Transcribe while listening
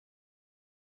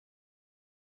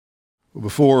Well,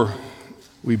 before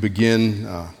we begin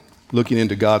looking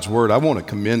into God's Word, I want to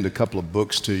commend a couple of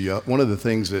books to you. One of the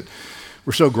things that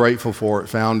we're so grateful for at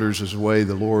Founders is the way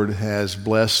the Lord has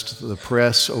blessed the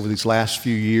press over these last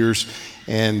few years,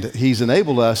 and He's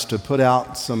enabled us to put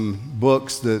out some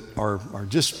books that are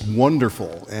just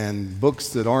wonderful, and books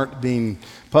that aren't being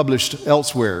published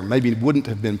elsewhere, maybe wouldn't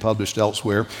have been published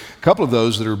elsewhere. A couple of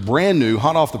those that are brand new,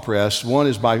 hot off the press. One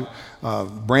is by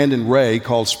Brandon Ray,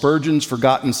 called Spurgeon's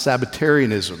Forgotten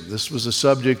Sabbatarianism. This was the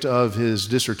subject of his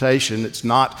dissertation. It's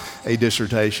not a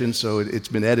dissertation, so it's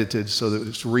been edited so that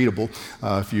it's readable.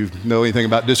 If you know anything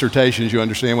about dissertations, you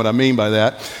understand what I mean by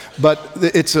that. But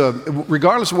it's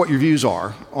regardless of what your views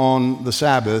are on the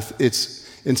Sabbath, it's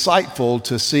insightful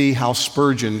to see how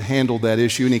Spurgeon handled that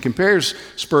issue, and he compares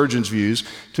Spurgeon's views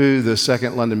to the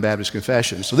Second London Baptist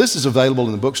Confession. So this is available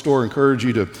in the bookstore. I encourage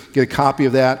you to get a copy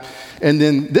of that. And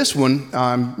then this one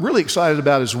I'm really excited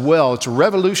about as well. It's a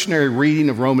revolutionary reading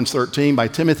of Romans 13 by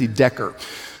Timothy Decker.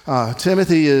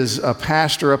 Timothy is a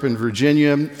pastor up in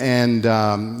Virginia,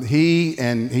 and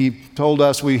he told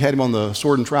us, we had him on the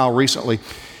Sword and Trial recently,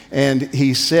 and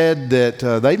he said that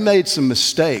they made some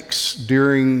mistakes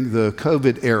during the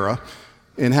COVID era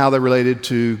in how they related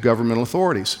to governmental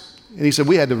authorities. And he said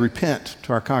we had to repent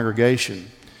to our congregation.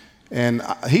 And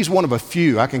he's one of a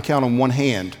few, I can count on one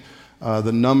hand,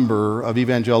 the number of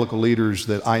evangelical leaders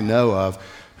that I know of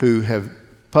who have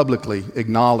publicly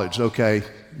acknowledged, okay,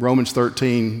 Romans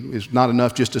 13 is not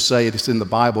enough just to say it's in the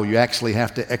Bible. You actually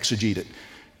have to exegete it.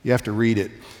 You have to read it.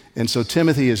 And so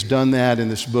Timothy has done that in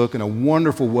this book in a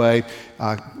wonderful way.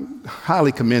 I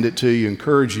highly commend it to you,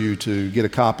 encourage you to get a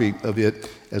copy of it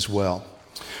as well.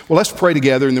 Well, let's pray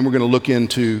together, and then we're going to look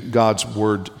into God's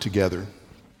Word together.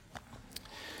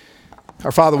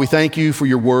 Our Father, we thank you for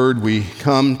your Word. We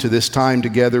come to this time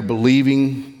together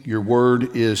believing your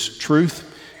Word is truth,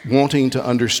 wanting to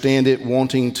understand it,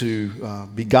 wanting to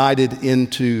be guided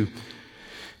into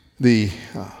the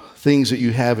things that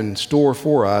you have in store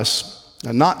for us.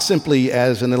 Not simply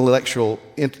as an intellectual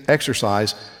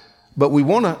exercise, but we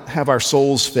want to have our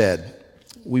souls fed.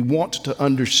 We want to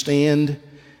understand,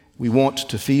 we want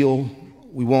to feel,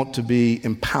 we want to be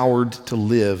empowered to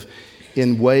live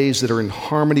in ways that are in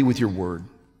harmony with your word.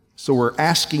 So we're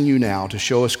asking you now to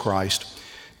show us Christ.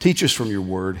 Teach us from your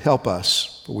word. Help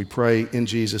us, for we pray in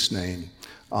Jesus' name.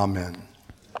 Amen.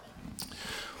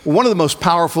 Well, one of the most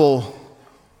powerful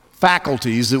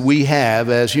faculties that we have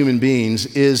as human beings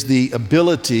is the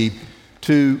ability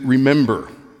to remember.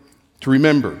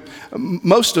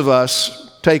 Most of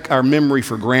us take our memory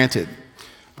for granted.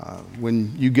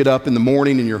 When you get up in the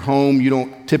morning in your home, you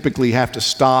don't typically have to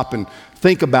stop and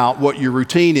think about what your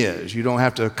routine is. You don't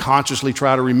have to consciously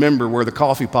try to remember where the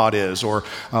coffee pot is or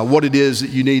what it is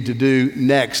that you need to do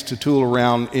next to tool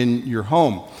around in your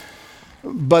home.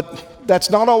 But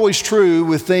that's not always true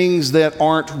with things that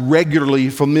aren't regularly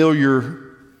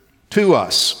familiar to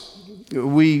us.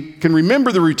 We can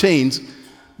remember the routines,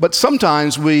 but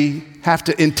sometimes we have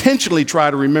to intentionally try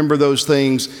to remember those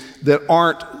things that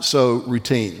aren't so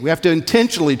routine. We have to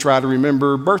intentionally try to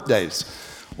remember birthdays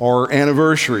or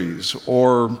anniversaries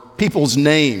or people's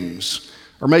names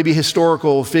or maybe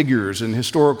historical figures and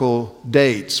historical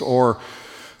dates or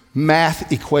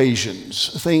math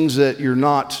equations, things that you're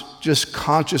not just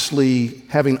consciously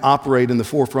having operate in the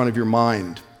forefront of your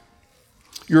mind.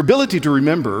 Your ability to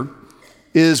remember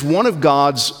is one of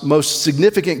God's most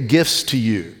significant gifts to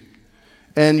you,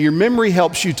 and your memory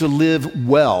helps you to live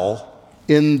well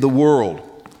in the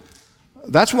world.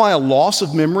 That's why a loss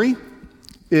of memory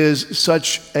is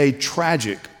such a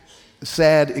tragic,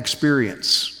 sad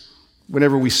experience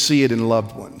whenever we see it in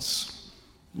loved ones.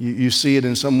 You see it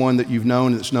in someone that you've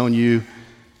known that's known you,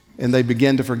 and they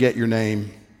begin to forget your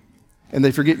name, and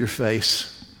they forget your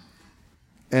face,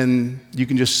 and you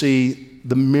can just see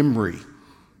the memory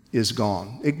is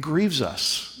gone. It grieves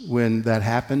us when that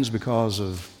happens because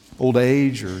of old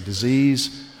age or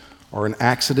disease or an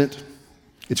accident.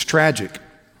 It's tragic.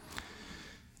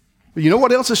 But you know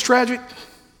what else is tragic?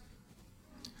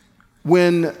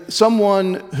 When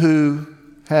someone who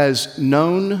has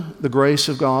known the grace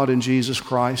of God in Jesus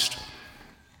Christ,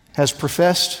 has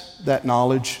professed that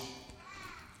knowledge,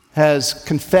 has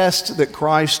confessed that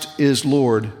Christ is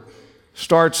Lord,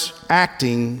 starts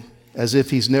acting as if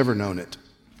he's never known it.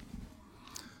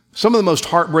 Some of the most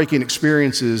heartbreaking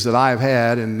experiences that I have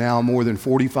had in now more than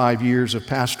 45 years of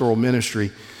pastoral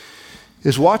ministry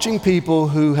is watching people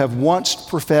who have once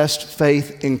professed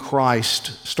faith in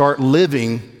Christ start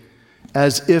living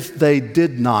as if they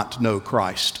did not know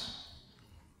Christ.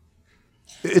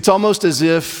 It's almost as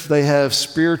if they have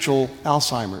spiritual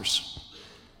Alzheimer's.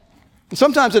 And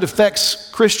sometimes it affects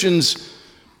Christians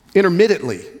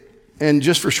intermittently and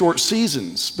just for short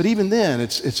seasons. But even then,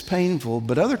 it's painful.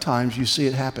 But other times you see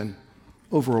it happen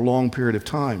over a long period of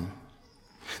time.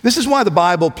 This is why the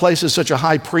Bible places such a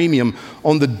high premium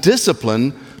on the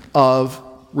discipline of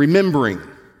remembering.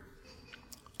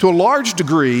 To a large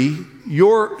degree,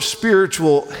 your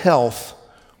spiritual health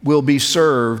will be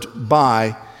served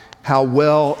by how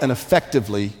well and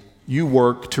effectively you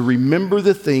work to remember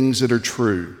the things that are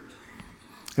true.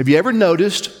 Have you ever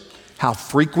noticed how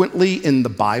frequently in the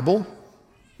Bible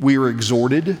we are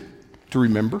exhorted to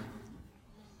remember?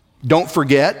 Don't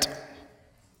forget.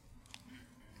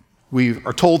 We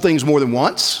are told things more than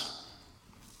once.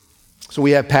 So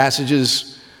we have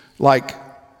passages like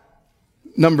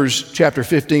Numbers chapter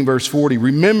 15, verse 40.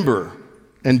 Remember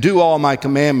and do all my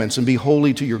commandments and be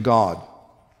holy to your God.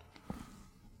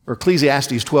 Or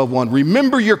Ecclesiastes 12:1.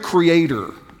 Remember your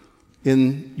Creator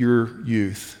in your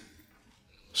youth.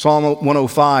 Psalm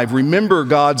 105, remember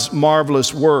God's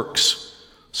marvelous works.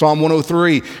 Psalm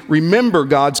 103, remember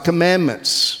God's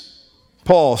commandments.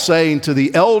 Paul saying to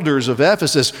the elders of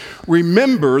Ephesus,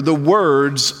 remember the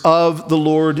words of the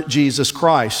Lord Jesus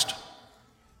Christ.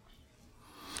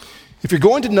 If you're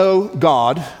going to know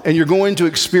God and you're going to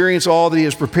experience all that He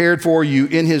has prepared for you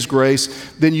in His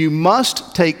grace, then you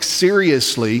must take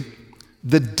seriously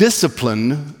the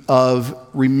discipline of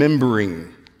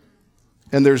remembering.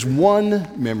 And there's one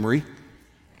memory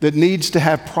that needs to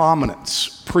have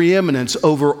prominence, preeminence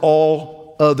over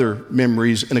all other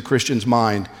memories in a Christian's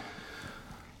mind.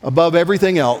 Above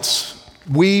everything else,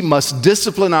 we must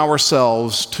discipline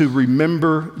ourselves to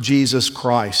remember Jesus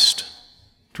Christ,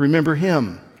 to remember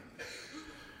Him.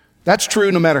 That's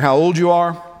true no matter how old you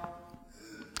are,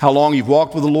 how long you've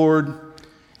walked with the Lord,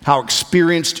 how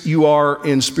experienced you are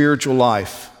in spiritual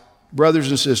life. Brothers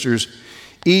and sisters,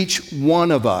 each one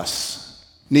of us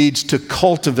needs to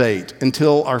cultivate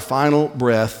until our final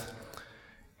breath,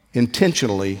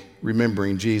 intentionally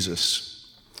remembering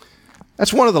Jesus.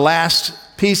 That's one of the last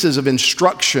pieces of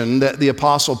instruction that the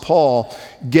Apostle Paul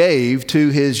gave to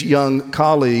his young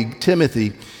colleague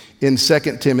Timothy in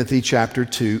 2 Timothy chapter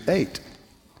 2:8.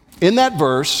 In that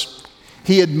verse,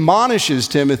 he admonishes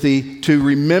Timothy to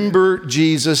remember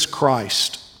Jesus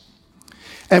Christ.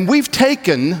 And we've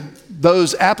taken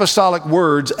those apostolic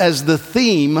words as the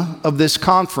theme of this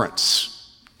conference,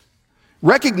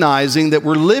 recognizing that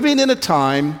we're living in a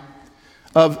time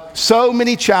of so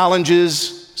many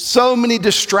challenges, so many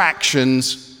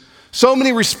distractions, so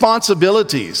many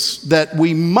responsibilities that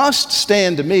we must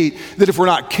stand to meet, that if we're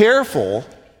not careful,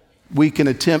 we can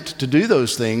attempt to do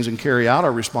those things and carry out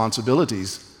our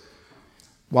responsibilities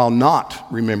while not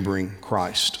remembering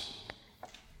Christ.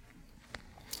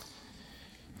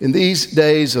 In these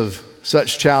days of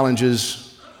such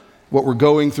challenges, what we're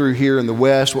going through here in the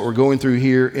West, what we're going through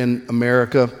here in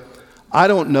America, I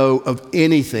don't know of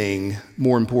anything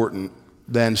more important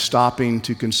than stopping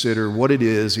to consider what it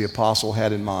is the apostle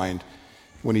had in mind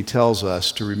when he tells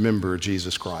us to remember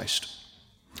Jesus Christ.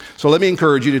 So let me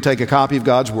encourage you to take a copy of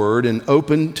God's Word and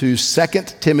open to 2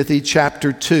 Timothy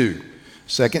chapter 2.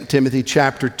 2 Timothy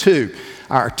chapter 2.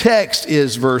 Our text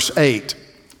is verse 8.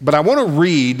 But I want to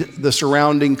read the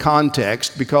surrounding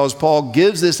context because Paul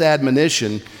gives this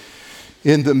admonition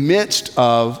in the midst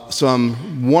of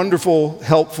some wonderful,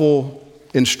 helpful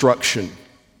instruction.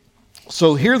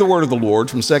 So hear the word of the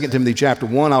Lord from 2 Timothy chapter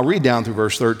 1. I'll read down through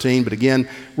verse 13, but again,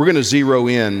 we're going to zero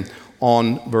in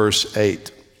on verse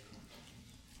 8.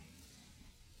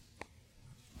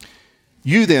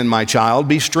 You then, my child,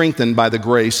 be strengthened by the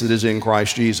grace that is in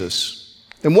Christ Jesus.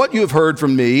 And what you have heard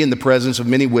from me in the presence of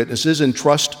many witnesses,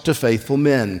 entrust to faithful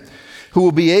men, who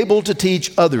will be able to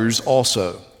teach others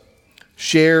also.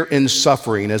 Share in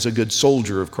suffering as a good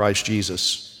soldier of Christ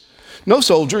Jesus. No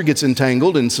soldier gets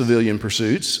entangled in civilian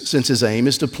pursuits, since his aim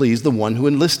is to please the one who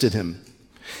enlisted him.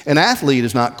 An athlete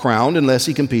is not crowned unless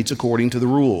he competes according to the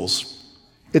rules.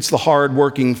 It's the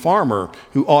hard-working farmer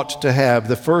who ought to have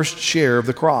the first share of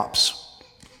the crops.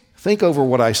 Think over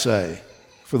what I say,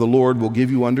 for the Lord will give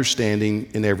you understanding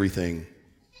in everything.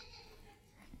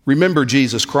 Remember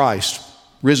Jesus Christ,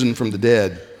 risen from the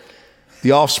dead,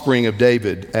 the offspring of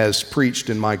David, as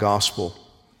preached in my gospel,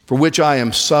 for which I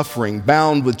am suffering,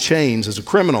 bound with chains as a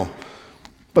criminal.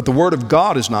 But the word of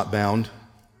God is not bound.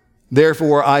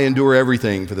 Therefore I endure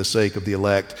everything for the sake of the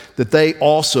elect, that they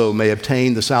also may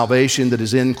obtain the salvation that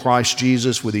is in Christ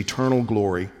Jesus with eternal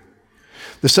glory.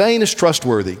 The saying is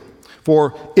trustworthy.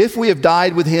 For if we have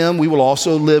died with him, we will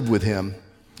also live with him.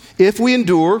 If we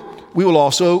endure, we will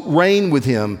also reign with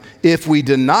him. If we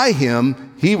deny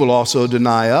him, he will also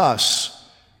deny us.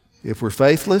 If we're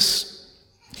faithless,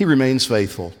 he remains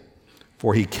faithful,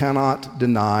 for he cannot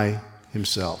deny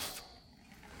himself.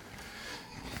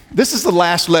 This is the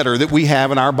last letter that we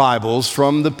have in our Bibles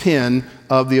from the pen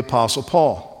of the Apostle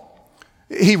Paul.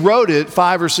 He wrote it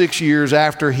 5 or 6 years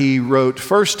after he wrote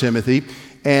 1 Timothy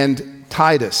and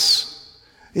Titus.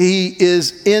 He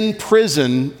is in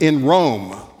prison in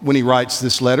Rome when he writes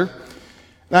this letter.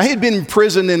 Now, he had been in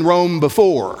prison in Rome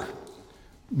before,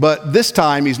 but this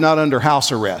time he's not under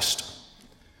house arrest.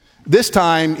 This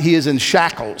time he is in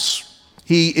shackles.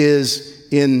 He is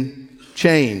in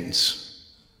chains.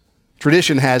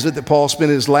 Tradition has it that Paul spent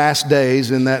his last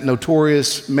days in that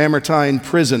notorious Mamertine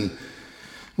prison,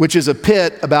 which is a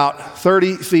pit about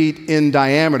 30 feet in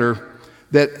diameter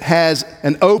that has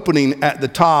an opening at the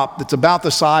top that's about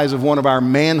the size of one of our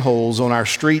manholes on our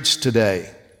streets today.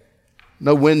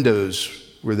 No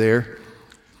windows were there.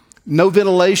 No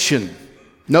ventilation,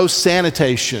 no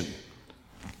sanitation,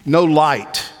 no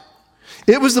light.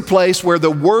 It was the place where the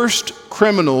worst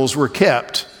criminals were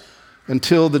kept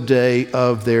until the day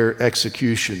of their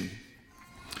execution.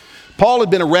 Paul had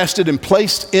been arrested and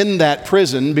placed in that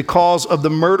prison because of the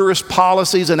murderous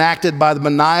policies enacted by the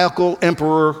maniacal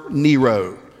Emperor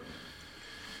Nero.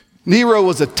 Nero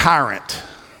was a tyrant,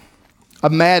 a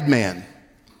madman,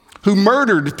 who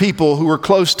murdered people who were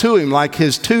close to him, like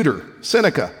his tutor,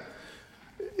 Seneca,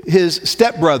 his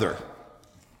stepbrother,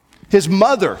 his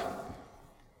mother.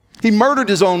 He murdered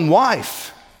his own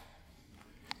wife.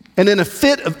 And in a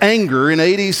fit of anger in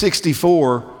AD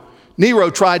 64, Nero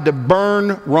tried to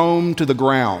burn Rome to the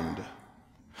ground.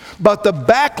 But the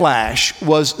backlash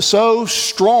was so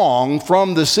strong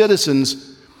from the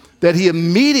citizens that he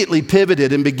immediately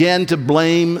pivoted and began to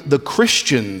blame the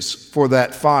Christians for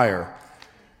that fire.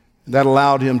 That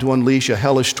allowed him to unleash a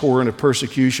hellish torrent of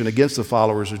persecution against the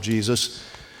followers of Jesus.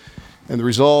 And the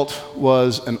result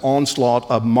was an onslaught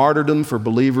of martyrdom for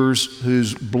believers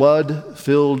whose blood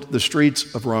filled the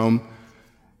streets of Rome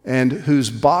and whose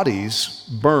bodies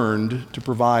burned to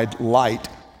provide light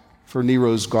for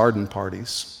Nero's garden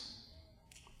parties.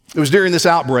 It was during this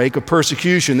outbreak of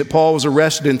persecution that Paul was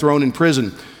arrested and thrown in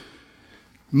prison.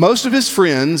 Most of his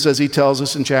friends, as he tells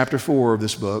us in chapter 4 of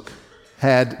this book,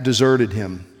 had deserted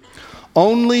him.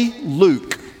 Only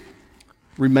Luke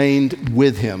remained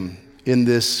with him in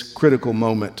this critical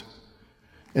moment.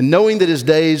 And knowing that his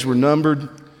days were numbered,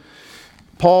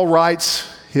 Paul writes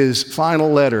his final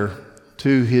letter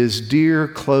to his dear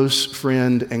close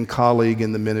friend and colleague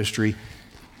in the ministry,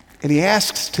 and he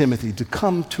asks Timothy to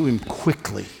come to him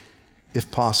quickly,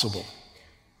 if possible.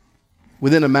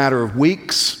 Within a matter of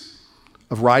weeks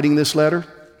of writing this letter,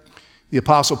 the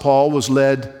Apostle Paul was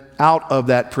led out of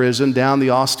that prison down the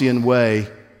Ostian Way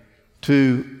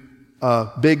to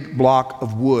a big block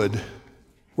of wood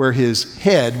where his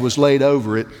head was laid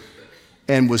over it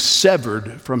and was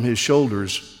severed from his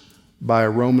shoulders by a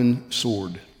Roman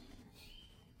sword.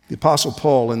 The Apostle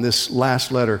Paul, in this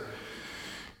last letter,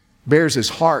 bears his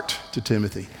heart to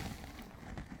Timothy.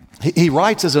 He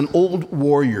writes as an old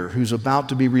warrior who's about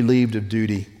to be relieved of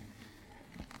duty.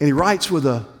 And he writes with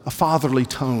a fatherly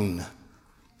tone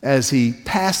as he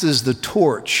passes the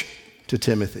torch to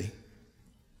Timothy.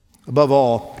 Above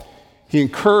all, he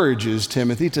encourages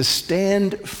Timothy to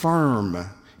stand firm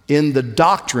in the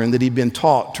doctrine that he'd been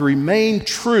taught, to remain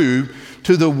true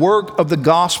to the work of the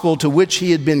gospel to which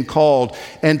he had been called,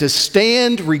 and to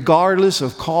stand regardless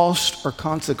of cost or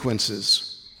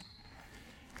consequences.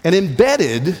 And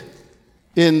embedded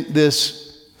in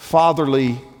this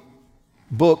fatherly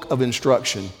book of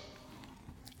instruction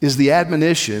is the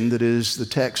admonition that is the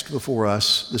text before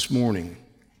us this morning.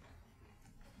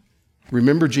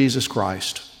 Remember Jesus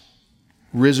Christ,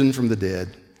 risen from the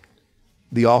dead,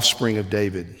 the offspring of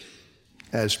David,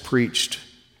 as preached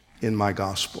in my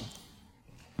gospel.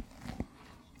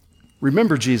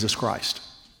 Remember Jesus Christ.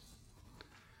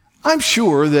 I'm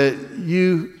sure that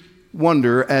you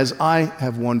wonder, as I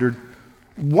have wondered,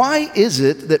 why is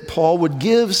it that Paul would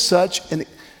give such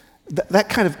that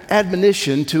kind of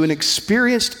admonition to an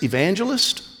experienced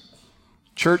evangelist,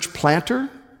 church planter,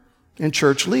 and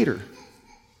church leader?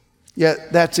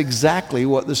 Yet that's exactly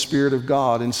what the Spirit of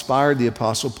God inspired the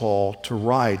Apostle Paul to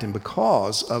write. And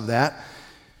because of that,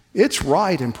 it's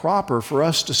right and proper for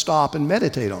us to stop and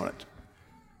meditate on it,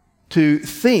 to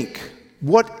think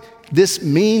what this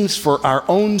means for our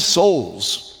own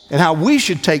souls and how we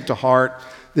should take to heart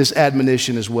this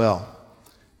admonition as well.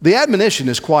 The admonition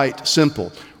is quite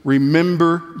simple.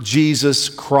 Remember Jesus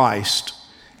Christ.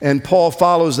 And Paul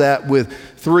follows that with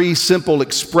 3 simple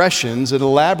expressions that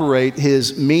elaborate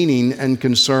his meaning and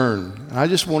concern. I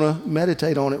just want to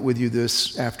meditate on it with you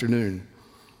this afternoon.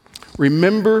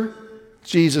 Remember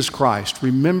Jesus Christ.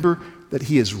 Remember that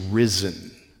he is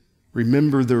risen.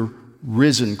 Remember the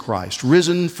risen Christ,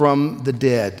 risen from the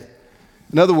dead.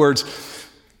 In other words,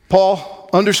 Paul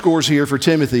underscores here for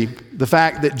Timothy the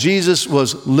fact that Jesus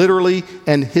was literally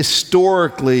and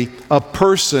historically a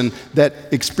person that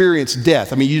experienced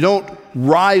death. I mean, you don't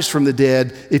rise from the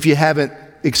dead if you haven't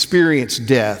experienced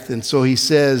death. And so he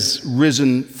says,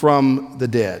 risen from the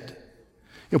dead.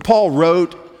 Paul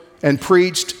wrote and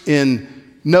preached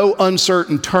in no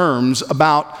uncertain terms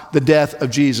about the death of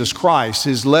Jesus Christ.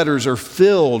 His letters are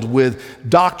filled with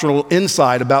doctrinal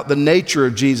insight about the nature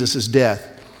of Jesus' death.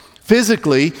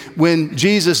 Physically, when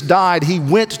Jesus died, he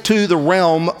went to the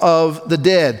realm of the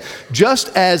dead.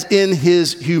 Just as in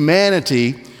his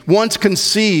humanity, once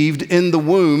conceived in the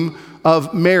womb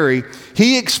of Mary,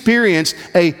 he experienced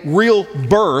a real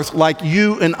birth like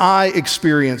you and I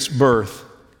experience birth.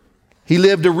 He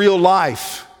lived a real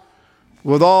life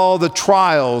with all the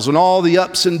trials and all the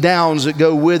ups and downs that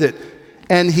go with it.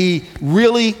 And he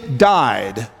really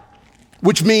died,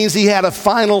 which means he had a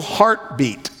final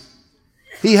heartbeat.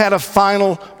 He had a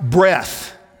final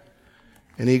breath.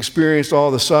 And he experienced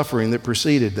all the suffering that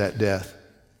preceded that death.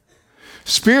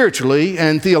 Spiritually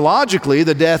and theologically,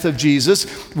 the death of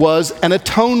Jesus was an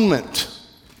atonement.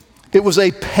 It was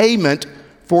a payment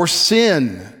for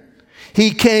sin.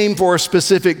 He came for a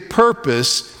specific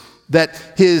purpose that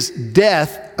his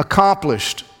death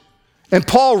accomplished. And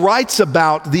Paul writes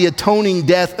about the atoning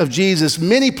death of Jesus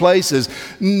many places,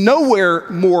 nowhere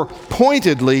more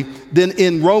pointedly than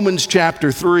in Romans chapter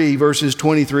 3, verses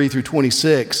 23 through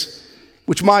 26,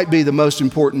 which might be the most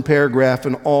important paragraph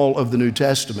in all of the New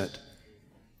Testament.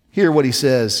 Hear what he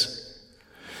says.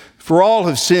 For all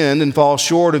have sinned and fall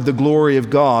short of the glory of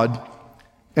God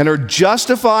and are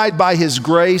justified by his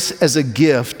grace as a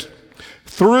gift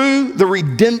through the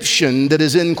redemption that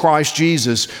is in Christ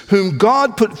Jesus, whom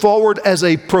God put forward as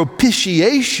a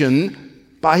propitiation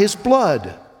by his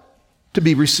blood to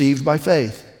be received by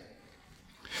faith.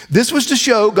 This was to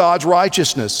show God's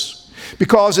righteousness,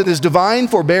 because in his divine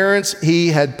forbearance he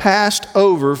had passed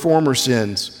over former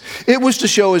sins. It was to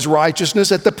show his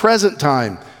righteousness at the present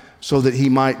time, so that he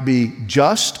might be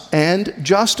just and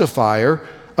justifier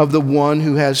of the one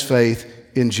who has faith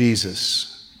in Jesus.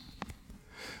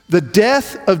 The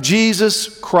death of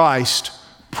Jesus Christ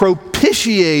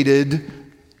propitiated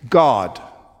God.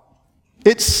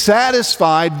 It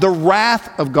satisfied the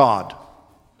wrath of God,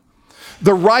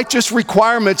 the righteous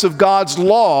requirements of God's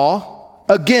law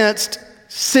against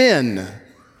sin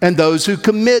and those who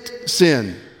commit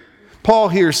sin. Paul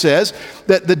here says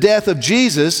that the death of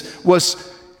Jesus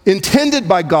was intended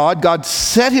by God. God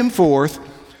set him forth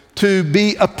to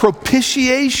be a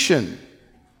propitiation,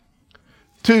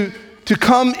 to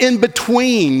come in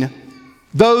between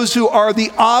those who are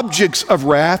the objects of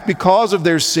wrath because of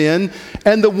their sin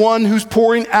and the one who's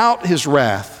pouring out his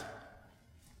wrath.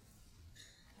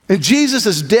 And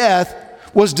Jesus' death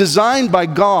was designed by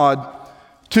God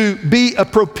to be a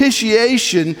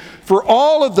propitiation for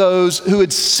all of those who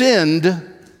had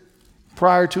sinned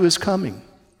prior to his coming.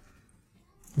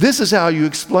 This is how you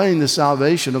explain the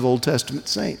salvation of Old Testament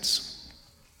saints.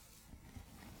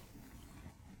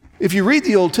 If you read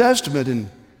the Old Testament and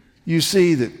you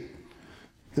see that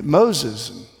Moses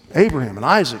and Abraham and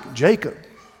Isaac and Jacob,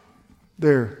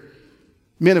 they're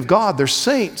men of God, they're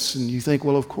saints, and you think,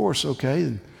 well, of course, okay,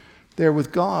 and they're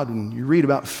with God, and you read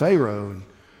about Pharaoh and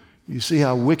you see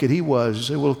how wicked he was, you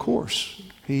say, well, of course,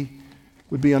 he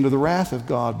would be under the wrath of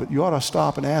God. But you ought to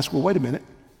stop and ask, well, wait a minute,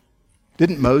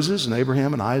 didn't Moses and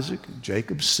Abraham and Isaac and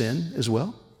Jacob sin as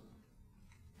well?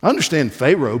 I understand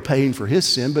Pharaoh paying for his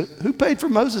sin, but who paid for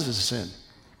Moses' sin?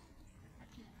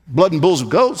 Blood and bulls of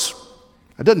goats.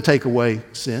 That doesn't take away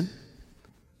sin.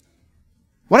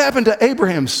 What happened to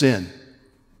Abraham's sin?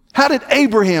 How did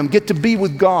Abraham get to be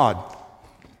with God,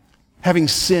 having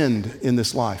sinned in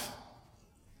this life?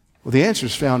 Well, the answer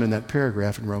is found in that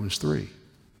paragraph in Romans 3.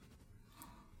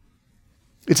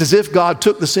 It's as if God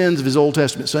took the sins of his Old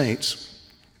Testament saints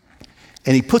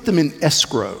and he put them in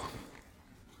escrow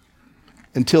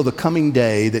until the coming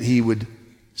day that he would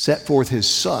set forth his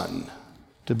Son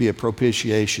to be a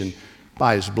propitiation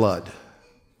by his blood,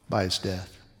 by his death.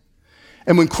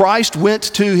 And when Christ went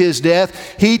to his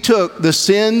death, he took the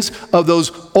sins of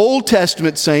those Old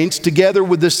Testament saints together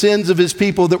with the sins of his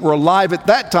people that were alive at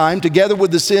that time, together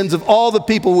with the sins of all the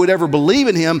people who would ever believe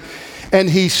in him, and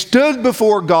he stood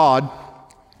before God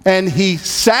and he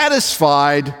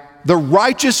satisfied the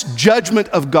righteous judgment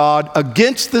of God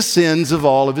against the sins of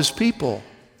all of his people.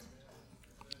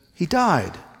 He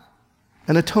died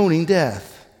an atoning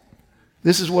death.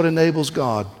 This is what enables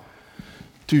God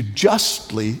to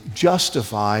justly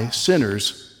justify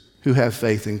sinners who have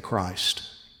faith in Christ.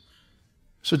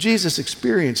 So Jesus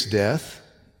experienced death,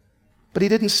 but he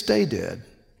didn't stay dead.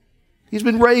 He's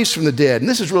been raised from the dead. And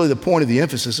this is really the point of the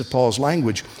emphasis of Paul's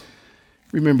language.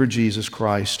 Remember Jesus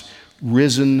Christ,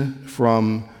 risen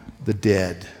from the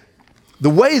dead. The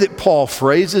way that Paul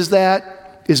phrases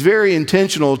that is very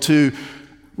intentional to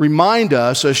remind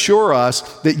us, assure us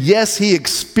that yes, he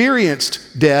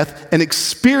experienced death and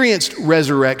experienced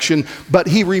resurrection, but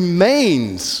he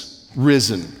remains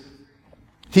risen.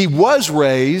 He was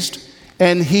raised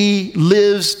and he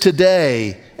lives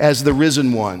today as the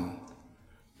risen one.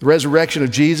 The resurrection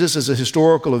of Jesus is a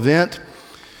historical event.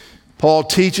 Paul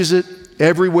teaches it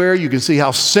everywhere. You can see how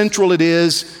central it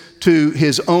is to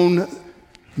his own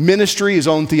ministry, his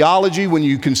own theology, when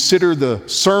you consider the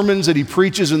sermons that he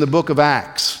preaches in the book of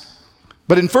Acts.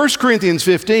 But in 1 Corinthians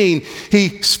 15,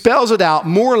 he spells it out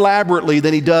more elaborately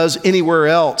than he does anywhere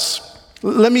else.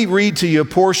 Let me read to you a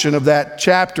portion of that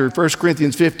chapter, 1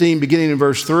 Corinthians 15, beginning in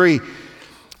verse 3.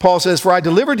 Paul says, "For I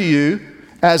delivered to you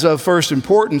as of first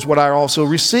importance what I also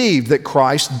received, that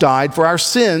Christ died for our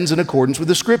sins in accordance with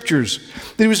the Scriptures,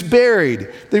 that he was buried,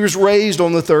 that he was raised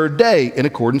on the third day in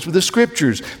accordance with the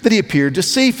Scriptures, that he appeared to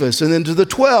Cephas and then to the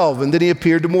 12, and then he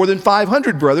appeared to more than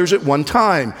 500 brothers at one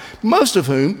time, most of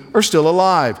whom are still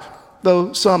alive,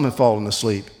 though some have fallen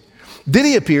asleep. Then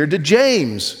he appeared to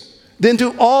James, then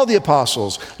to all the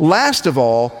apostles, last of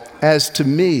all, as to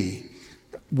me,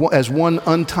 as one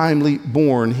untimely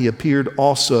born, he appeared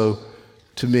also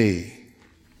to me."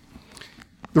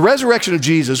 The resurrection of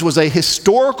Jesus was a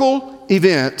historical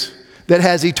event that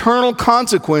has eternal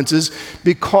consequences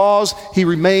because he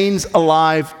remains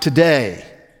alive today.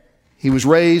 He was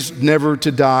raised never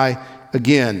to die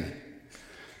again,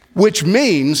 which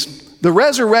means the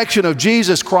resurrection of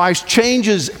Jesus Christ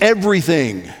changes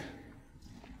everything.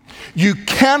 You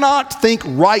cannot think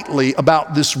rightly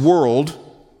about this world,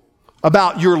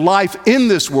 about your life in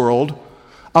this world,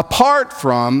 apart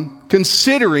from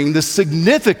considering the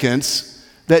significance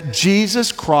that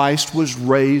Jesus Christ was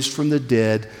raised from the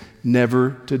dead,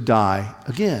 never to die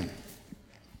again.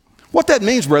 What that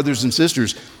means, brothers and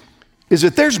sisters, is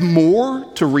that there's more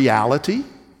to reality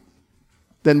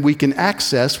than we can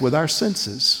access with our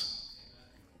senses.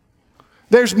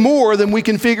 There's more than we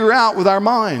can figure out with our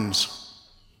minds.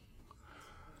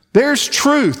 There's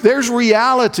truth, there's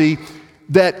reality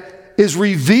that is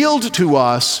revealed to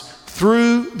us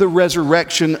through the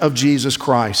resurrection of Jesus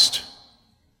Christ.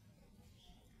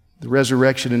 The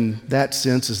resurrection in that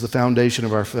sense is the foundation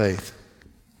of our faith.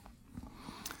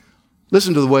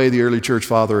 Listen to the way the early church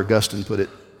father Augustine put it.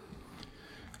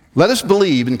 "Let us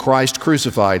believe in Christ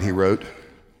crucified," he wrote,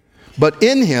 "but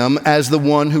in him as the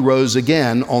one who rose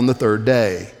again on the third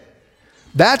day.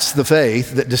 That's the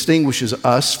faith that distinguishes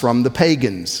us from the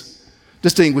pagans,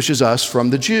 distinguishes us from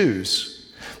the Jews.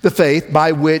 The faith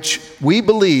by which we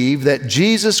believe that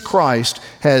Jesus Christ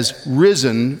has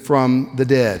risen from the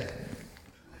dead.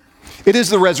 It is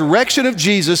the resurrection of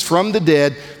Jesus from the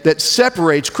dead that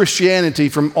separates Christianity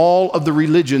from all of the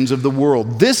religions of the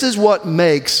world. This is what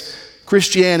makes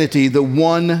Christianity the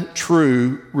one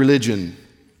true religion."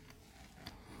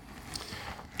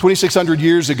 2,600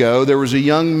 years ago, there was a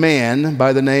young man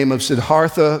by the name of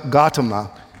Siddhartha Gautama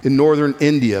in northern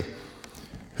India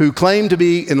who claimed to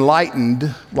be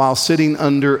enlightened while sitting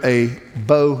under a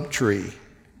bo tree.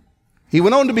 He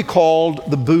went on to be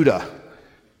called the Buddha,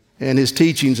 and his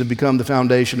teachings have become the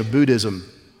foundation of Buddhism.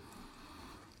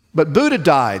 But Buddha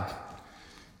died.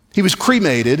 He was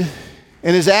cremated,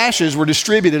 and his ashes were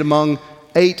distributed among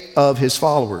 8 of his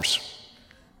followers.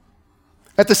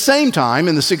 At the same time,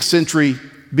 in the 6th century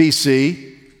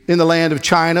BC, in the land of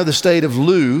China, the state of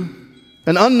Lu,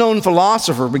 an unknown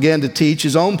philosopher began to teach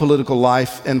his own political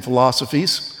life and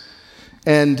philosophies.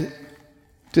 And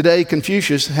today,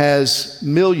 Confucius has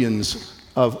millions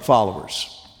of followers.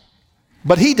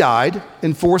 But he died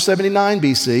in 479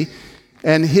 BC,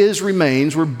 and his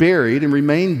remains were buried and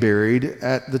remain buried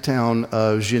at the town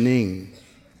of Jining.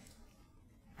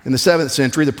 In the 7th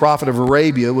century, the prophet of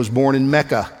Arabia was born in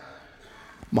Mecca.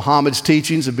 Muhammad's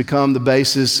teachings have become the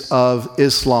basis of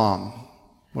Islam,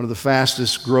 one of the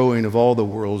fastest growing of all the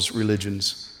world's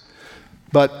religions.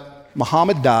 But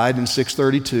Muhammad died in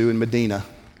 632 in Medina,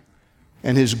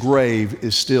 and his grave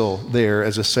is still there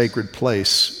as a sacred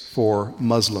place for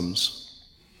Muslims.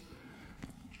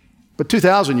 But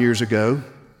 2,000 years ago,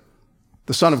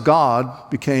 the Son of God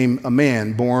became a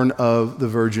man born of the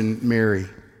Virgin Mary.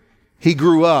 He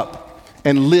grew up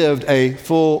and lived a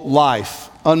full life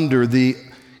under the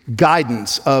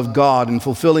guidance of God and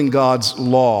fulfilling God's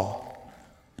law.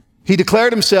 He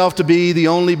declared himself to be the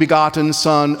only begotten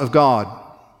Son of God.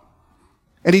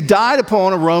 And he died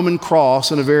upon a Roman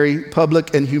cross in a very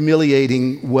public and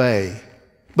humiliating way.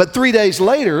 But 3 days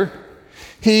later,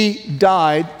 He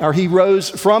died, or he rose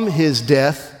from his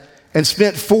death and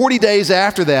spent 40 days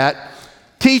after that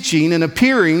teaching and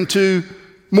appearing to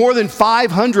more than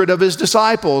 500 of his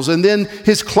disciples. And then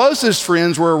his closest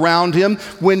friends were around him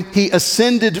when he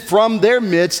ascended from their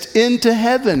midst into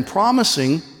heaven,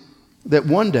 promising that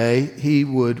one day he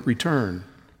would return.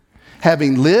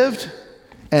 Having lived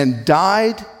and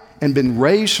died and been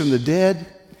raised from the dead,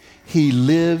 he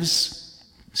lives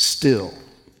still.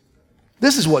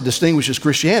 This is what distinguishes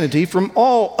Christianity from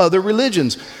all other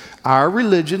religions. Our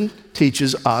religion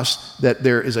teaches us that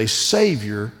there is a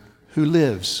Savior who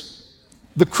lives.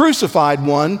 The crucified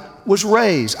one was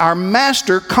raised. Our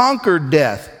master conquered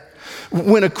death.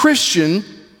 When a Christian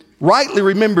rightly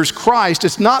remembers Christ,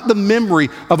 it's not the memory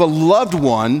of a loved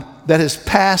one that has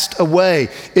passed away.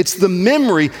 It's the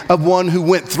memory of one who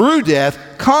went through death,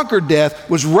 conquered death,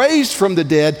 was raised from the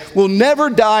dead, will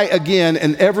never die again,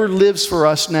 and ever lives for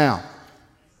us now.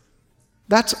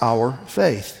 That's our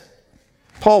faith.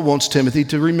 Paul wants Timothy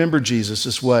to remember Jesus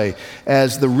this way,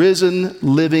 as the risen,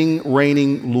 living,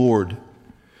 reigning Lord.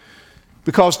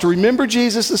 Because to remember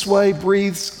Jesus this way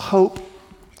breathes hope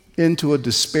into a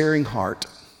despairing heart.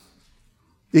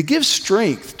 It gives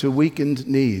strength to weakened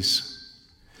knees.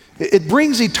 It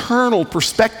brings eternal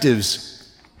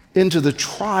perspectives into the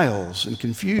trials and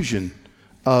confusion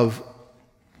of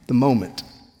the moment.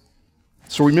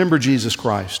 So remember Jesus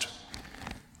Christ.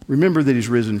 Remember that he's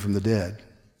risen from the dead.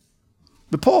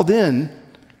 But Paul then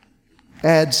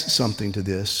adds something to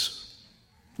this.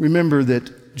 Remember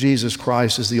that Jesus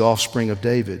Christ is the offspring of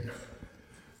David.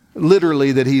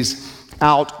 Literally, that he's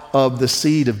out of the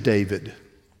seed of David.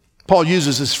 Paul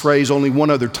uses this phrase only one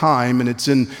other time, and it's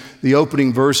in the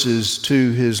opening verses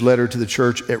to his letter to the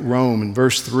church at Rome. In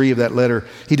verse 3 of that letter,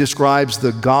 he describes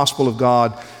the gospel of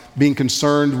God being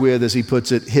concerned with, as he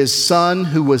puts it, his son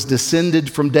who was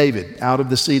descended from David, out of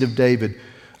the seed of David,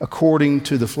 according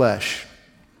to the flesh.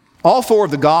 All four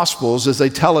of the gospels, as they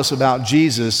tell us about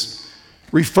Jesus,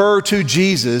 refer to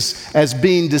Jesus as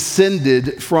being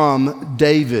descended from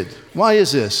David. Why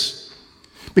is this?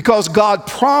 Because God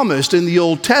promised in the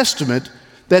Old Testament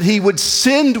that he would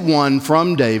send one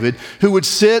from David who would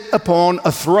sit upon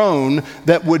a throne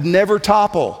that would never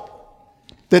topple,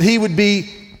 that he would be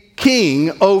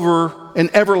king over an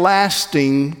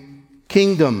everlasting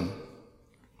kingdom.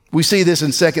 We see this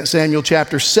in 2 Samuel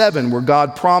chapter 7, where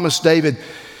God promised David,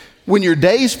 when your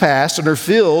days pass and are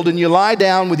filled and you lie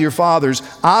down with your fathers,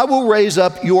 I will raise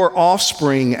up your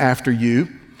offspring after you,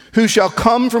 who shall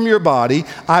come from your body.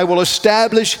 I will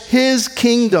establish his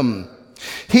kingdom.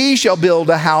 He shall build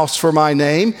a house for my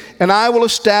name, and I will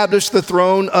establish the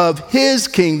throne of his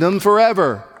kingdom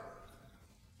forever.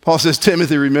 Paul says,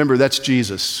 Timothy, remember, that's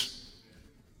Jesus.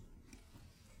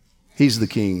 He's the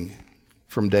king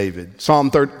from David.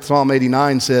 Psalm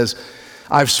 89 says,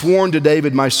 I've sworn to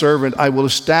David, my servant, I will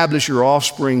establish your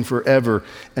offspring forever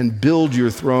and build your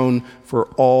throne for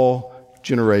all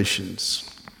generations.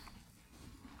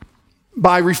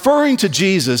 By referring to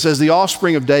Jesus as the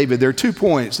offspring of David, there are 2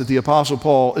 points that the Apostle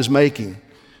Paul is making.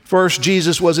 First,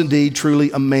 Jesus was indeed truly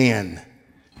a man.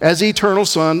 As the eternal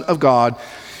Son of God,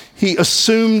 he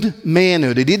assumed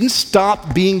manhood. He didn't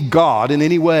stop being God in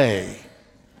any way,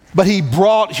 but he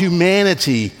brought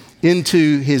humanity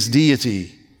into his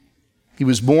deity. He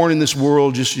was born in this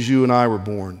world just as you and I were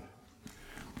born.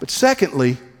 But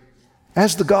secondly,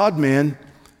 as the God-man,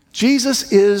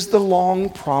 Jesus is the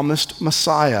long-promised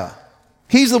Messiah.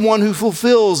 He's the one who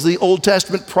fulfills the Old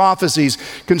Testament prophecies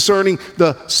concerning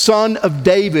the Son of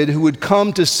David who would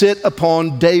come to sit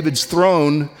upon David's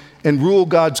throne and rule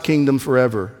God's kingdom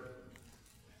forever.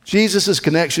 Jesus'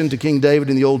 connection to King David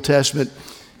in the Old Testament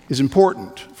is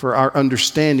important for our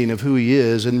understanding of who he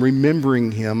is and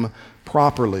remembering him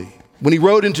properly. When he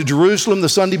rode into Jerusalem the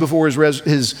Sunday before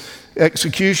his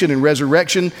execution and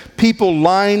resurrection, people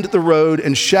lined the road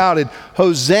and shouted,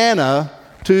 Hosanna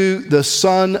to the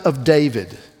Son of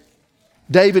David.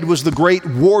 David was the great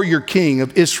warrior king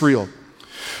of Israel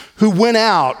who went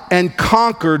out and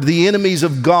conquered the enemies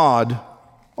of God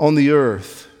on the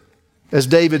earth. As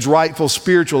David's rightful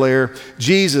spiritual heir,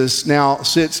 Jesus now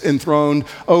sits enthroned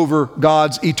over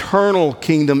God's eternal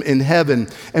kingdom in heaven.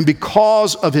 And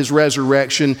because of his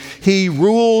resurrection, he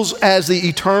rules as the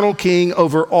eternal king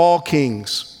over all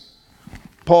kings.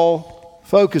 Paul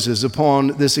focuses upon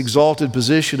this exalted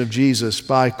position of Jesus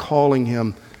by calling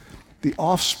him the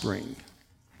offspring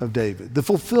of David, the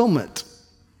fulfillment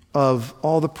of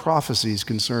all the prophecies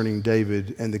concerning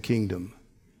David and the kingdom.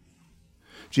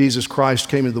 Jesus Christ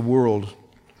came into the world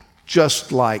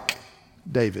just like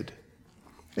David.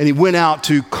 And he went out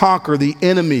to conquer the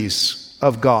enemies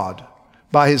of God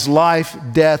by his life,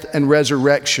 death, and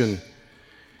resurrection.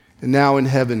 And now in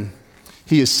heaven,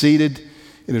 he is seated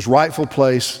in his rightful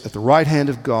place at the right hand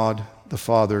of God the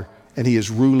Father, and he is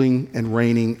ruling and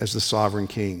reigning as the sovereign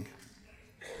king.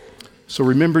 So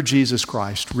remember Jesus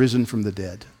Christ, risen from the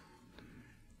dead.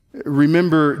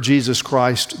 Remember Jesus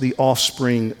Christ, the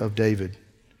offspring of David.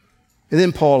 And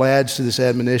then Paul adds to this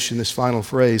admonition, this final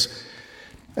phrase,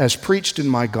 as preached in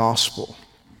my gospel.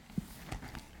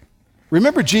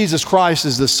 Remember Jesus Christ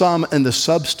as the sum and the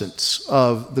substance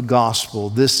of the gospel,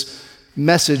 this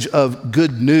message of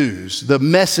good news, the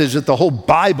message that the whole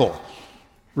Bible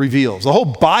reveals. The whole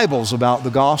Bible's about the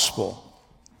gospel.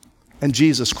 And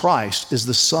Jesus Christ is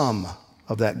the sum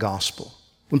of that gospel.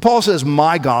 When Paul says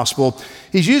my gospel,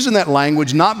 he's using that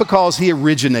language not because he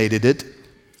originated it,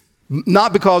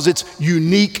 not because it's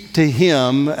unique to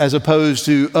him as opposed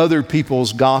to other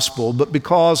people's gospel, but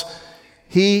because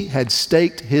he had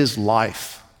staked his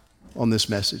life on this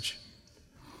message.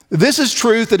 This is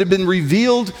truth that had been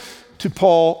revealed to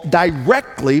Paul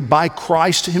directly by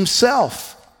Christ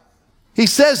himself. He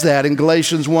says that in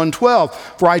Galatians 1:12,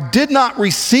 for I did not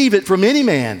receive it from any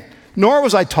man, nor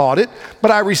was I taught it,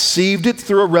 but I received it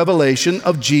through a revelation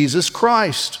of Jesus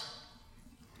Christ.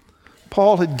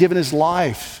 Paul had given his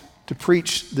life to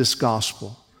preach this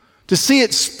gospel, to see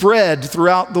it spread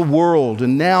throughout the world.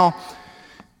 And now,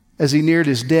 as he neared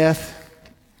his death,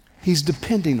 he's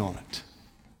depending on it.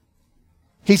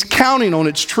 He's counting on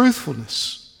its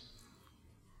truthfulness.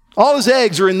 All his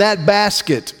eggs are in that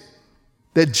basket,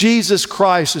 that Jesus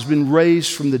Christ has been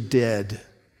raised from the dead,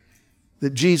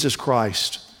 that Jesus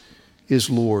Christ is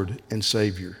Lord and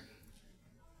Savior.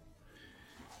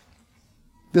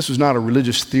 This was not a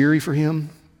religious theory for him.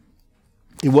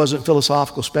 It wasn't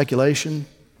philosophical speculation.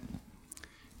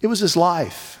 It was his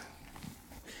life.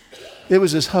 It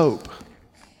was his hope.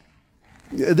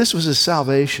 This was his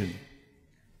salvation.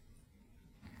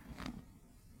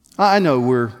 I know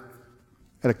we're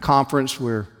at a conference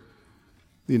where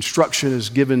the instruction is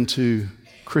given to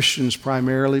Christians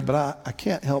primarily, but I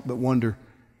can't help but wonder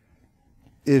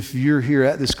if you're here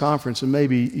at this conference and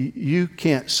maybe you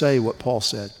can't say what Paul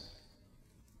said.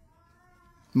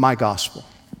 My gospel.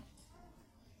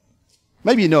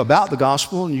 Maybe you know about the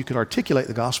gospel and you can articulate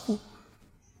the gospel.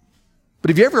 But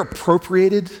have you ever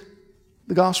appropriated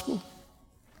the gospel?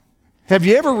 Have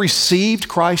you ever received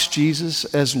Christ Jesus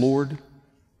as Lord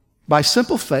by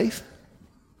simple faith,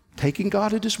 taking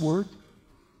God at his word,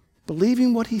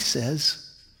 believing what he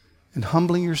says, and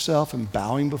humbling yourself and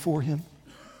bowing before him?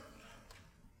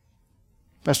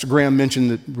 Pastor Graham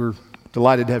mentioned that we're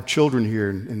delighted to have children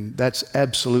here, and that's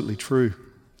absolutely true.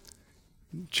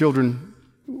 Children,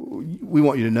 we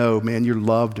want you to know, man, you're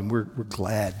loved and we're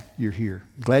glad you're here.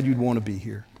 Glad you'd want to be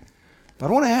here. But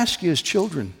I want to ask you as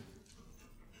children,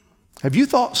 have you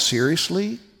thought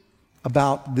seriously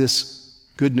about this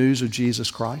good news of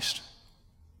Jesus Christ?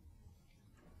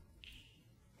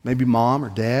 Maybe mom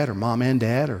and dad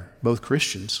are both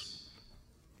Christians.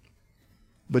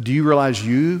 But do you realize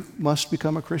you must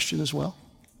become a Christian as well?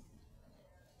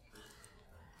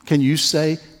 Can you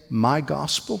say, my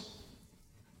gospel?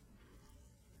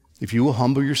 If you will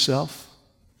humble yourself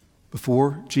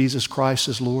before Jesus Christ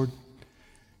as Lord,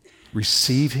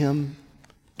 receive him,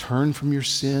 turn from your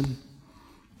sin,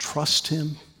 trust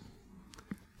him,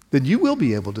 then you will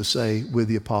be able to say with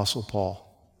the Apostle Paul,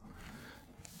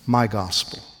 my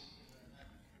gospel.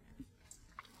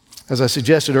 As I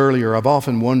suggested earlier, I've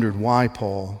often wondered why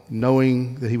Paul,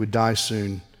 knowing that he would die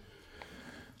soon,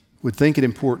 would think it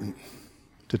important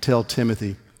to tell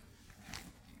Timothy,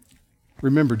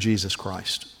 remember Jesus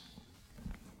Christ.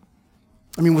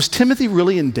 I mean, was Timothy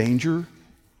really in danger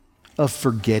of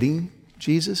forgetting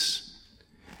Jesus?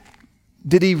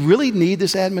 Did he really need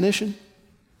this admonition?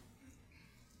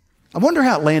 I wonder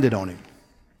how it landed on him.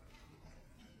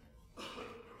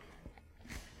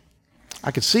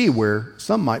 I could see where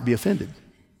some might be offended,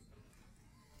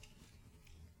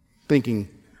 thinking,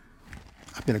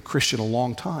 I've been a Christian a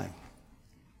long time.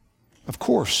 Of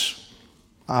course,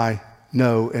 I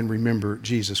know and remember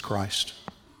Jesus Christ.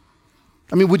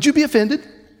 I mean, would you be offended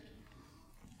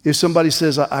if somebody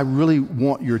says, I really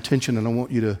want your attention and I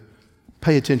want you to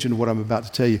pay attention to what I'm about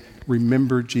to tell you?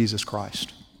 Remember Jesus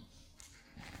Christ.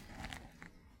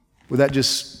 Would that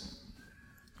just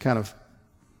kind of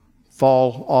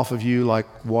fall off of you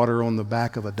like water on the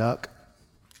back of a duck?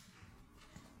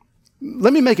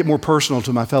 Let me make it more personal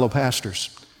to my fellow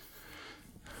pastors.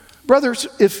 Brothers,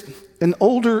 if an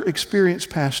older, experienced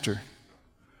pastor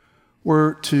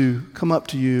were to come up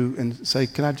to you and say,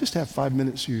 can I just have 5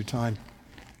 minutes of your time?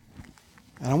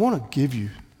 And I want to give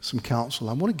you some counsel.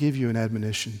 I want to give you an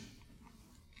admonition.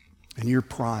 And you're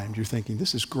primed. You're thinking,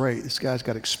 this is great. This guy's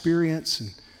got experience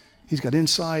and he's got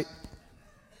insight.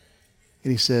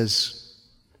 And he says,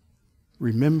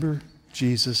 remember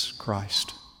Jesus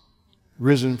Christ,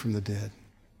 risen from the dead,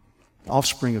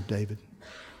 offspring of David,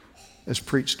 as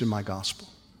preached in my gospel.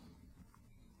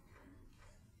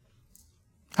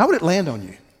 How would it land on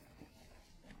you?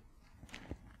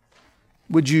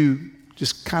 Would you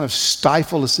just kind of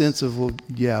stifle a sense of, well,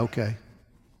 yeah, okay,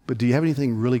 but do you have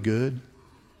anything really good?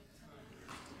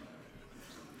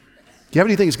 Do you have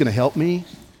anything that's going to help me?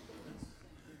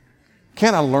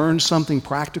 Can I learn something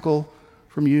practical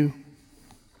from you?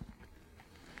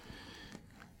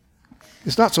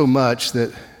 It's not so much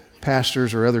that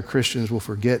pastors or other Christians will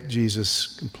forget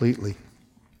Jesus completely.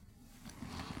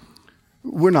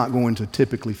 We're not going to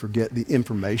typically forget the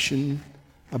information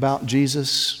about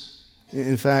Jesus.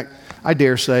 In fact, I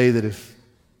dare say that if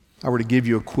I were to give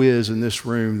you a quiz in this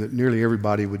room, that nearly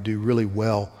everybody would do really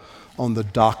well on the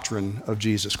doctrine of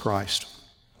Jesus Christ.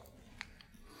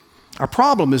 Our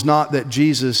problem is not that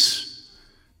Jesus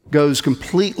goes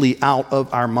completely out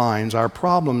of our minds. Our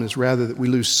problem is rather that we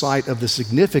lose sight of the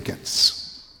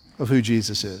significance of who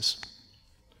Jesus is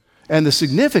and the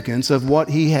significance of what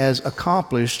he has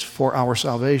accomplished for our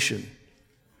salvation.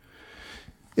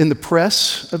 In the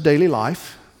press of daily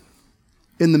life,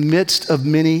 in the midst of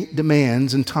many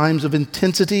demands and times of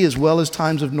intensity as well as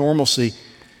times of normalcy,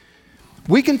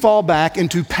 we can fall back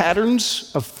into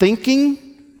patterns of thinking,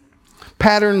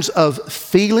 patterns of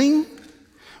feeling.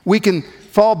 We can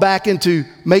fall back into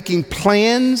making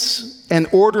plans and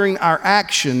ordering our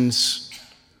actions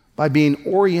by being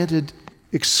oriented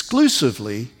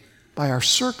exclusively by our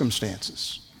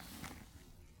circumstances.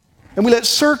 And we let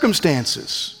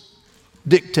circumstances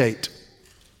dictate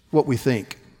what we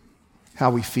think, how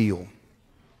we feel,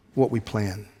 what we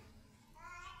plan.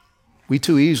 We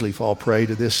too easily fall prey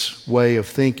to this way of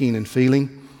thinking and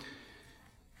feeling,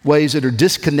 ways that are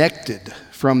disconnected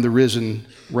from the risen,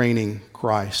 reigning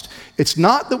Christ. It's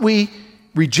not that we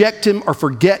reject him or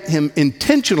forget him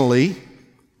intentionally.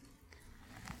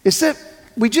 It's that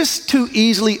we just too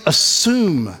easily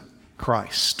assume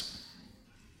Christ.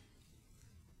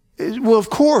 Well, of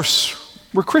course,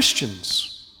 we're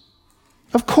Christians.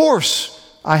 Of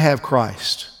course, I have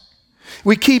Christ.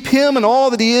 We keep him and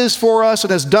all that he is for us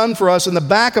and has done for us in the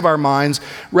back of our minds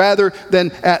rather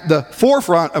than at the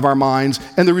forefront of our minds.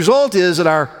 And the result is that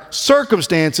our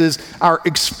circumstances, our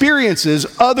experiences,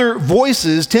 other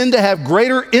voices tend to have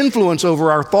greater influence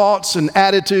over our thoughts and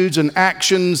attitudes and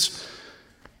actions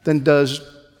than does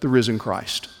the risen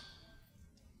Christ.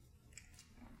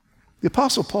 The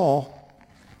Apostle Paul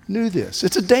knew this.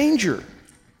 It's a danger.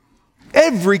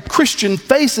 Every Christian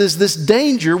faces this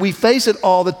danger. We face it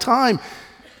all the time.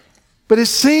 But it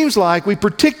seems like we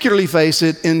particularly face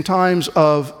it in times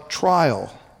of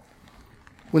trial,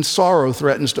 when sorrow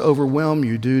threatens to overwhelm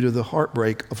you due to the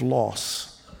heartbreak of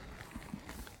loss,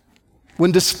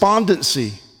 when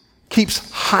despondency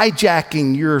keeps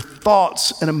hijacking your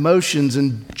thoughts and emotions,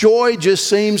 and joy just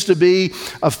seems to be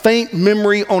a faint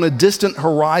memory on a distant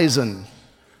horizon.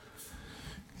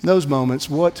 In those moments,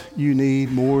 what you need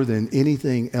more than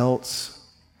anything else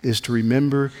is to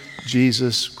remember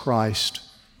Jesus Christ,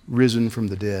 risen from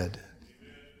the dead.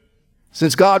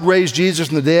 Since God raised Jesus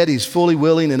from the dead, he's fully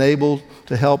willing and able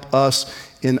to help us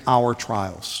in our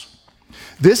trials.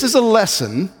 This is a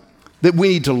lesson that we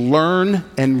need to learn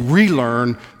and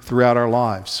relearn throughout our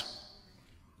lives.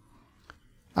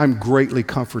 I'm greatly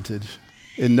comforted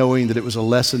in knowing that it was a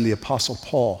lesson the Apostle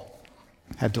Paul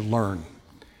had to learn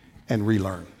and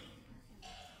relearn.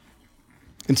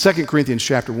 In 2 Corinthians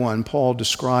chapter 1, Paul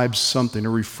describes something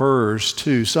or refers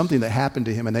to something that happened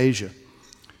to him in Asia.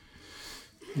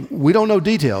 We don't know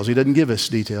details. He doesn't give us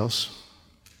details.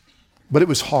 But it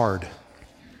was hard.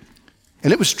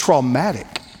 And it was traumatic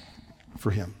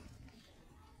for him.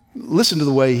 Listen to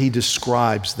the way he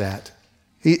describes that.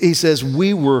 He says,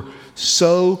 we were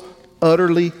so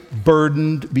utterly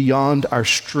burdened beyond our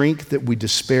strength that we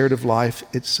despaired of life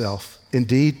itself.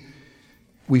 Indeed,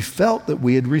 we felt that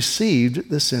we had received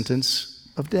the sentence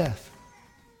of death.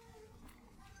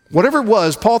 Whatever it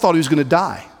was, Paul thought he was going to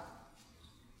die.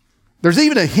 There's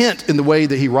even a hint in the way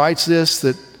that he writes this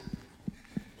that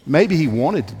maybe he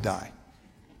wanted to die.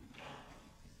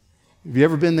 Have you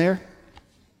ever been there?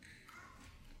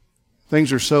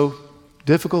 Things are so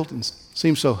difficult and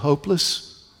seem so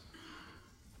hopeless.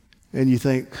 And you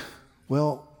think,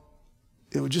 well,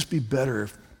 it would just be better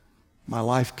if my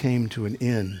life came to an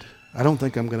end. I don't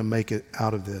think I'm going to make it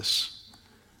out of this.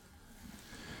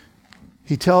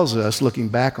 He tells us, looking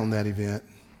back on that event,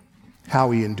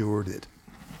 how he endured it,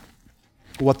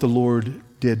 what the Lord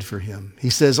did for him. He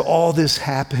says all this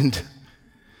happened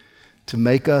to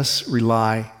make us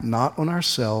rely not on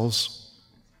ourselves,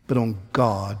 but on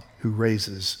God who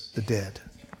raises the dead.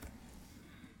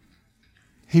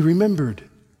 He remembered.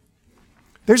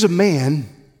 There's a man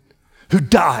who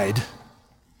died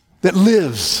that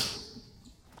lives.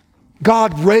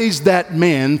 God raised that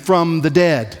man from the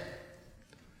dead.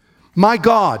 My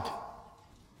God,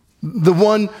 the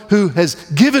one who has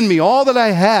given me all that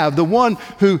I have, the one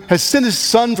who has sent his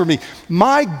son for me,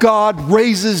 my God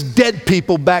raises dead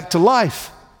people back to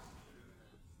life.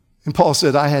 And Paul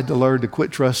said, I had to learn to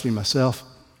quit trusting myself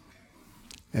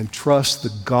and trust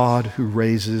the God who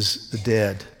raises the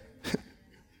dead.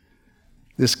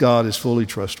 This God is fully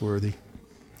trustworthy.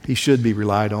 He should be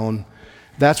relied on.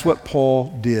 That's what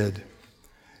Paul did.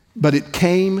 But it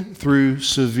came through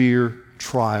severe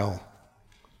trial.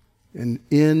 And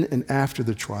in and after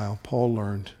the trial, Paul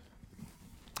learned,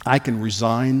 I can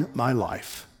resign my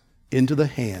life into the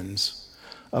hands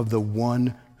of the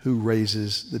one who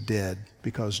raises the dead,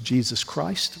 because Jesus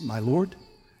Christ, my Lord,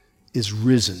 is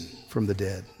risen from the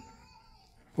dead.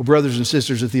 Well, brothers and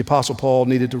sisters, if the Apostle Paul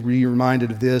needed to be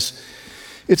reminded of this,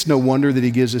 it's no wonder that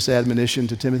he gives this admonition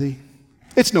to Timothy.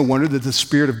 It's no wonder that the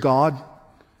Spirit of God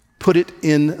put it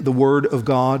in the Word of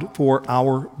God for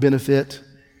our benefit.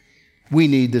 We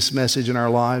need this message in our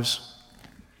lives.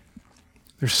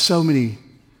 There's so many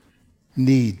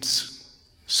needs,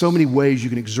 so many ways you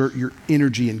can exert your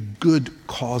energy in good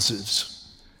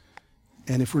causes.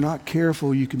 And if we're not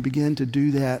careful, you can begin to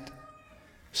do that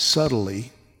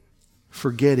subtly,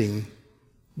 forgetting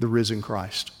the risen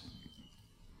Christ.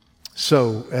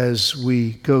 So, as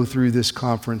we go through this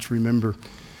conference, remember,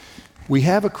 we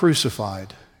have a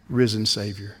crucified, risen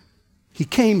Savior. He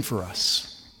came for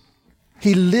us.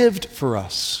 He lived for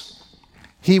us.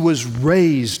 He was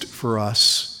raised for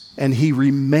us, and he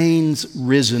remains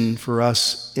risen for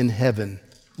us in heaven,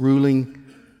 ruling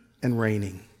and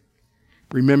reigning.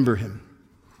 Remember him.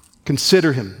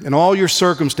 Consider him. In all your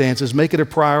circumstances, make it a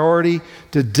priority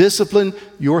to discipline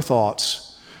your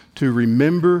thoughts, to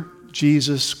remember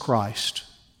Jesus Christ,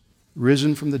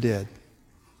 risen from the dead,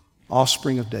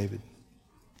 offspring of David,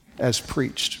 as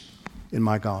preached in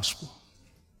my gospel.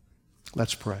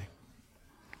 Let's pray.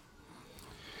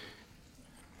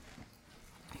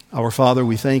 Our Father,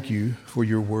 we thank you for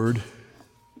your word.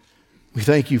 We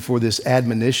thank you for this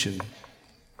admonition.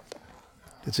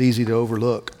 It's easy to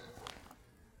overlook,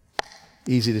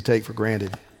 easy to take for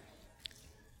granted.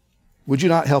 Would you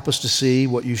not help us to see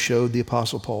what you showed the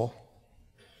Apostle Paul?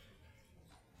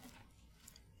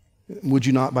 Would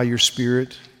you not, by your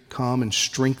Spirit, come and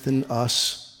strengthen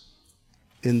us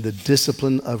in the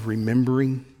discipline of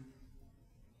remembering,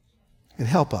 and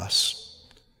help us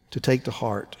to take to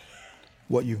heart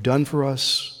what you've done for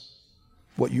us,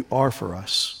 what you are for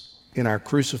us in our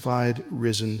crucified,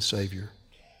 risen Savior.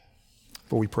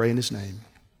 For we pray in his name.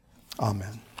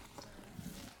 Amen.